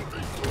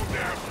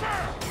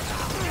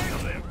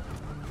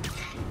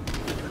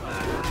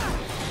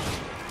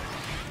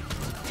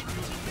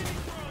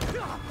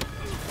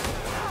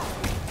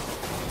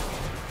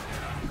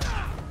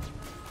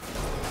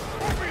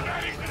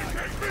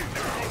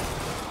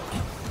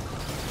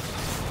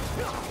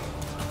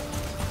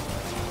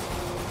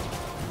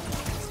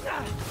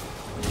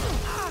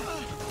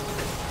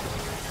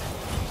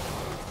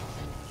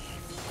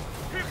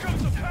 Here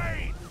comes the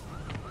pain!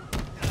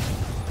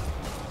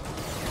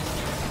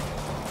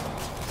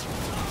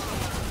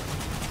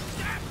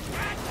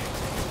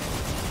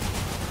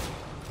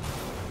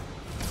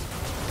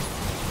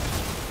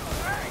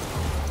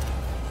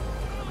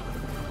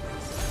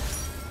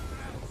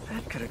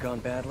 That could have gone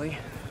badly.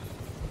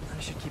 I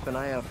should keep an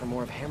eye out for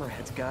more of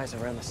Hammerhead's guys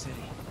around the city.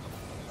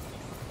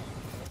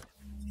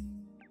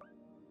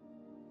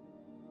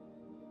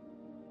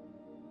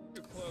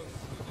 You're close.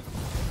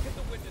 Just get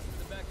the witness to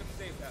the back of the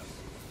safe house.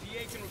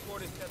 DA can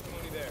record his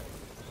testimony there.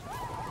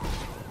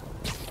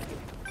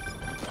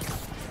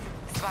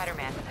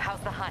 Spider-Man, how's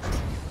the hunt?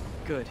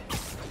 Good.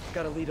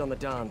 Got a lead on the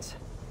Dons.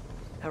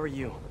 How are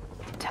you?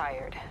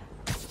 Tired.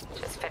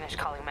 Just finished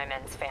calling my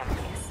men's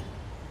families.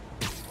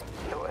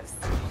 It was...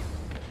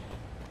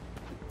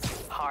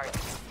 hard.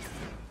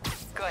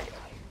 Good.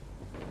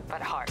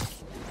 But hard.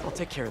 I'll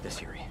take care of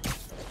this, Yuri.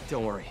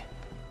 Don't worry.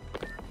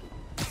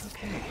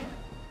 Okay.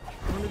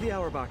 On to the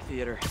Auerbach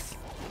Theater.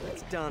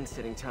 It's Don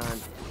sitting time.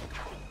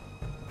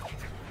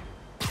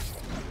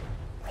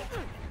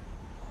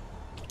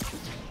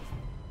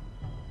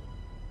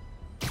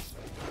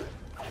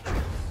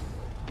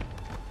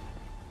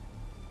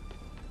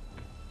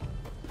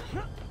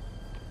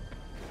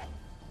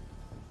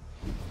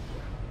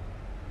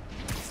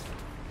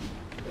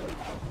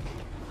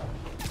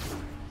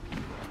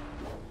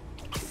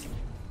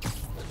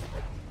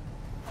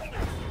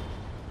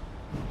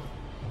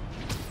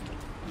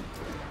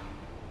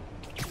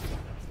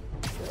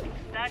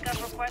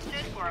 Backup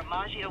requested for a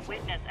Maggio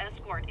witness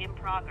escort in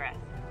progress.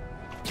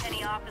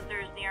 Any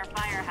officers near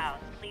Firehouse,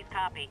 please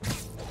copy.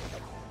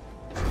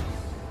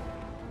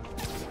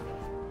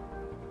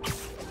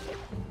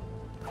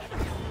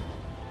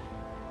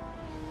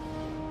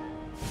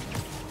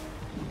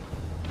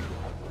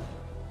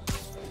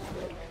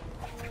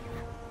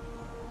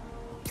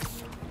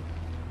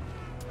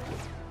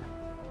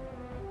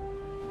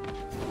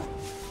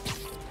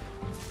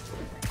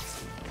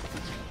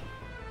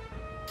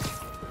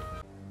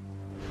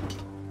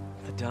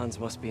 The Dons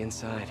must be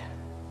inside.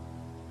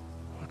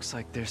 Looks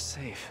like they're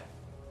safe.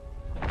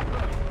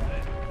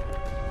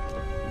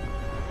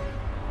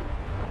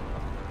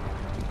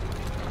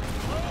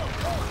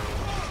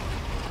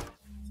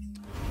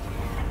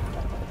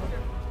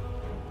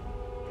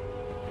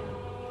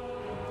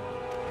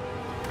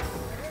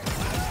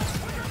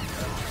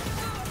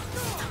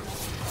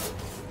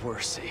 We're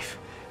safe.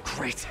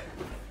 Great.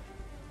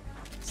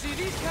 See,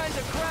 these kinds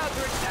of crowds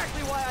are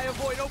exactly why I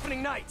avoid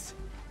opening nights.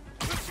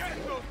 Let's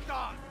get those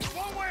dogs,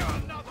 one way or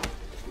another!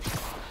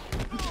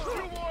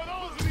 2 more of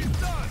those and he's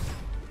done!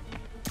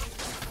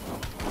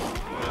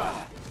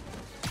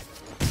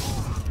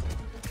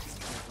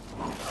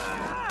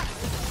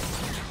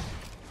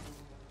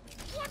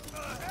 What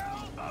the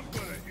hell? I'm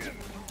gonna hit him.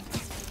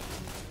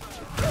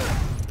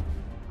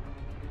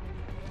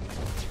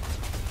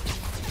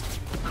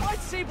 Why'd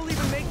Sable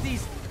even make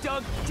these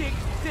dug-dig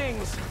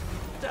things?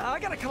 I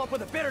gotta come up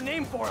with a better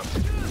name for them.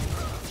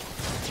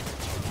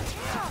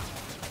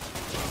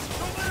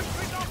 Don't let him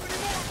pick up any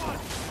more of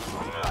us!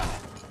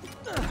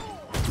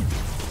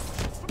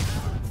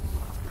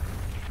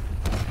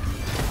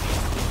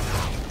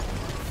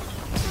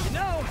 You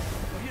know,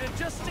 if you'd have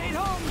just stayed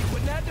home, you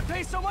wouldn't have had to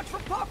pay so much for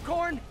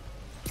popcorn.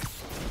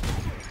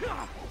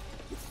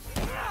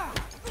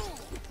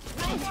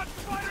 Robot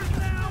spiders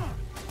now!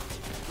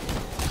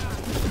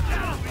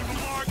 That'll leave a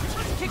mark!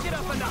 Let's kick it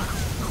up a notch.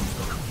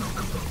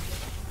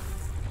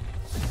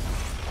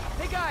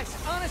 Hey guys,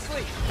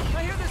 honestly,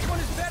 I hear this one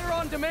is better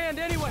on demand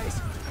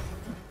anyways.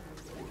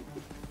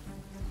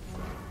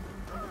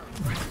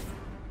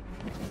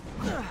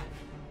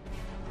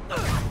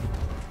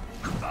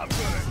 I'm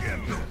gonna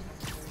end this.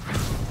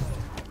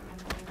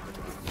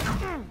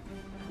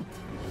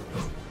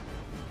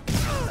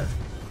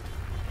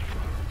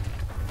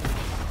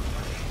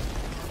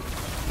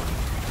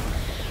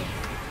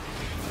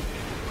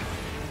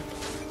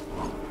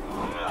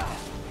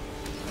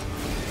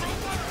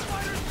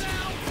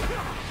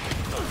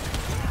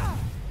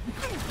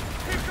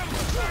 Here comes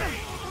the train!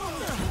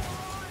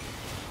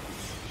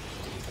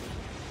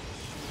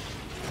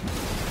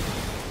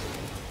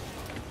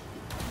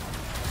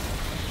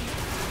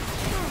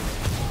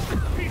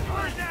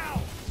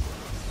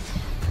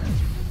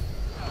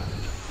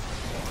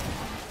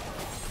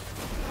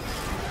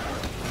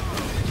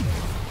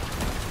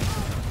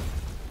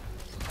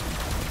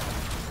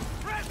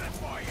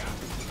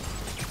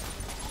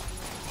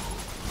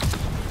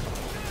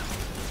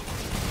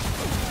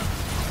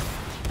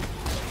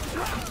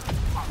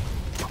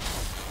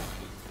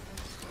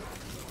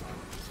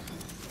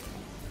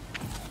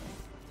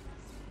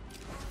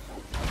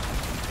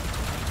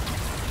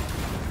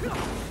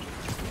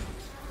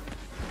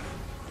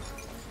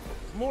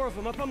 more of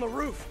them up on the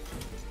roof.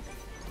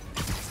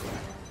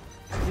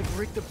 They've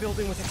rigged the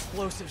building with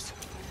explosives.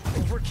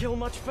 Overkill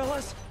much,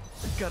 fellas?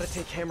 Gotta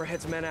take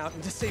Hammerhead's men out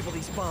and disable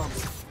these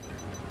bombs.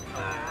 Do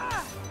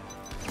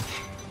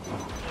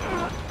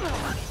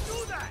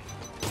that!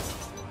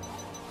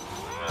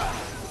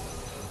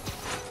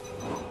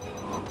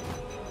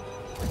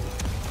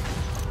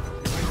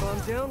 One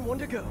bomb down, one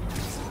to go.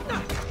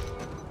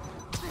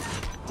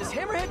 Does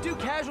Hammerhead do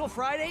casual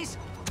Fridays?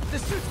 The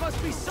suits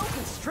must be so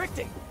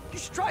constricting. You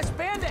should try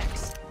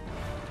spandex.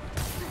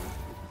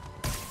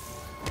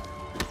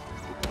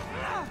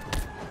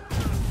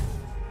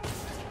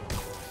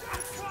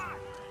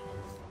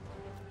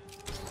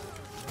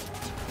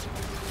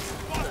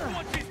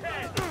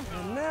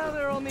 And now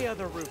they're on the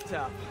other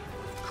rooftop.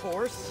 Of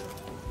course.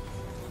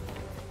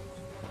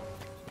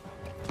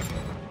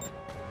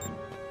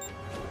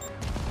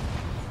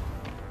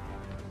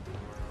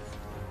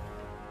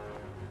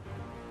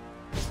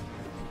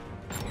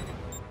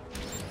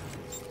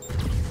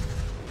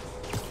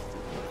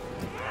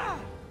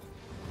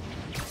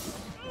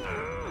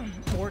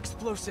 More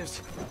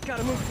explosives.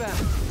 Gotta move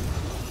fast.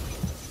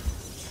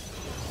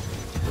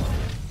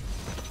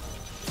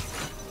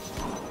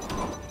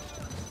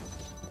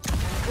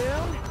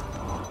 Down.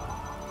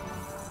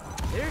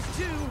 There's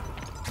two.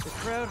 The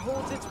crowd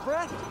holds its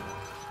breath.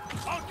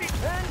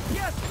 And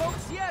yes,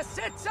 folks, yes,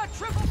 it's a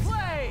triple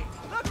play!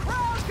 The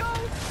crowd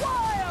goes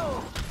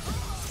wild!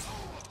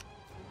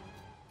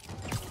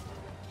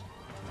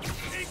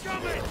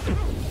 Incoming!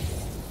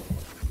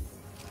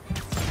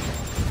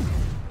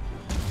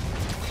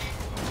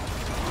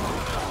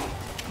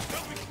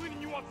 They'll be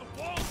cleaning you off the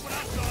walls when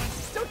I'm done!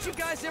 Don't you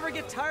guys ever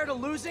get tired of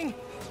losing?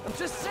 I'm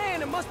just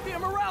saying, it must be a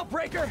morale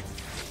breaker!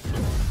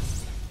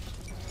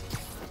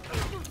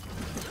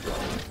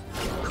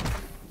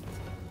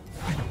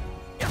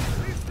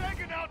 He's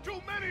taking out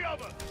too many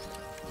of us!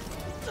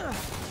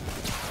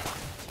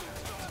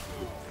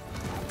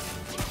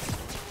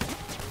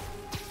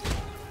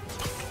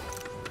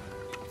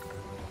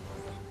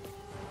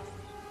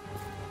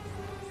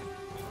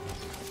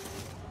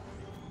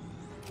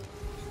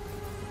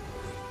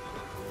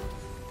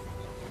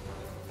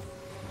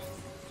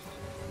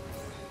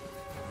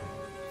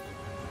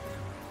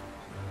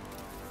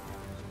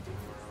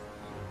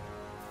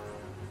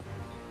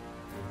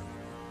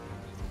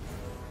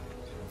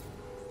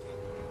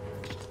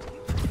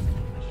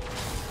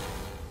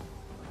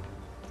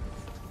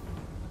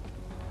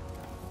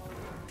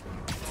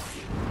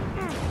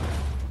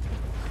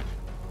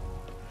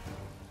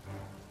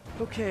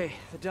 Okay,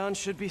 the Dons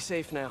should be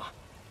safe now.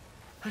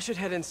 I should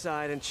head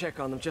inside and check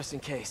on them just in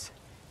case.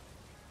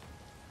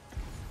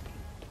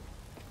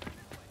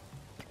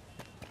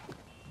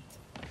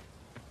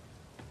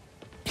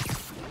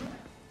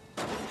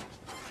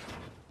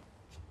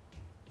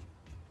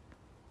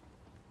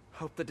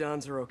 Hope the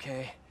Dons are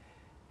okay,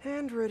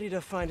 and ready to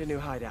find a new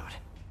hideout.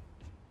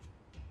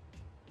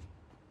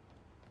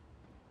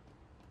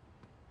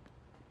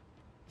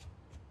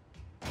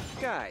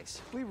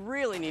 Guys, we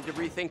really need to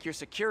rethink your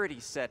security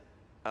set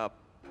up.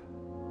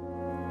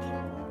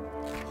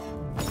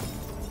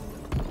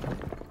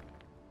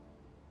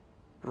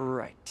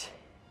 Right.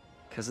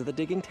 Because of the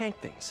digging tank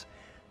things.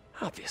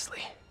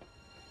 Obviously.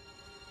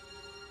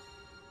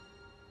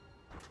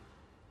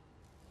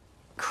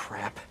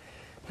 Crap.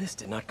 This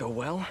did not go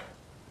well.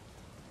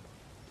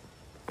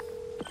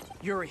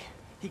 Yuri,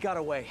 he got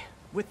away.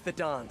 With the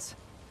Dons.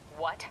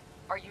 What?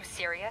 Are you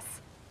serious?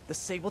 The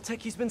Sable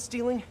Tech he's been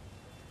stealing?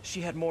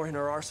 She had more in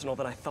her arsenal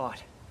than I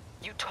thought.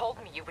 You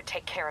told me you would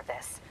take care of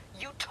this.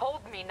 You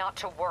told me not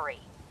to worry.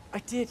 I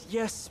did,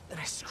 yes, and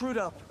I screwed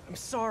up. I'm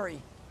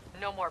sorry.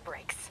 No more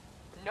breaks.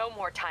 No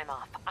more time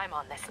off. I'm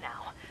on this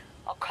now.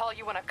 I'll call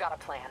you when I've got a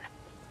plan.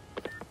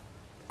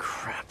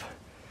 Crap.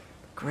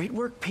 Great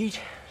work,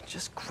 Pete.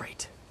 Just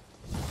great.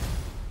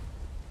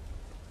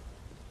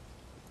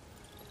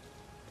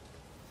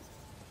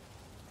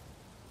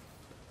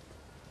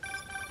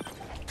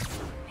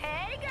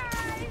 Hey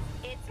guys,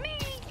 it's me,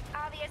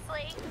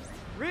 obviously.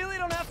 Really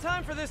don't have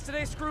time for this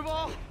today,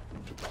 Screwball?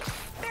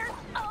 There's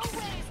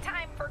always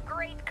time for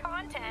great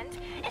content,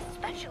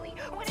 especially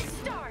when it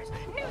stars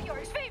New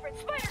York's favorite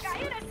spider guy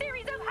in a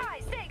series of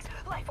high-stakes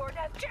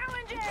life-or-death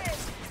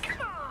challenges.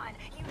 Come on,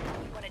 you know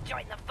you want to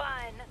join the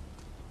fun.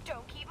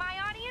 Don't keep my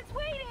audience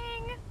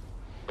waiting.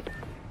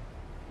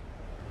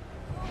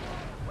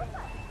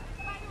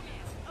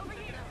 Spider-Man, over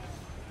here.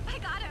 I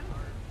got him.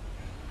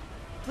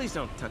 Please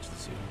don't touch the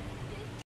suit.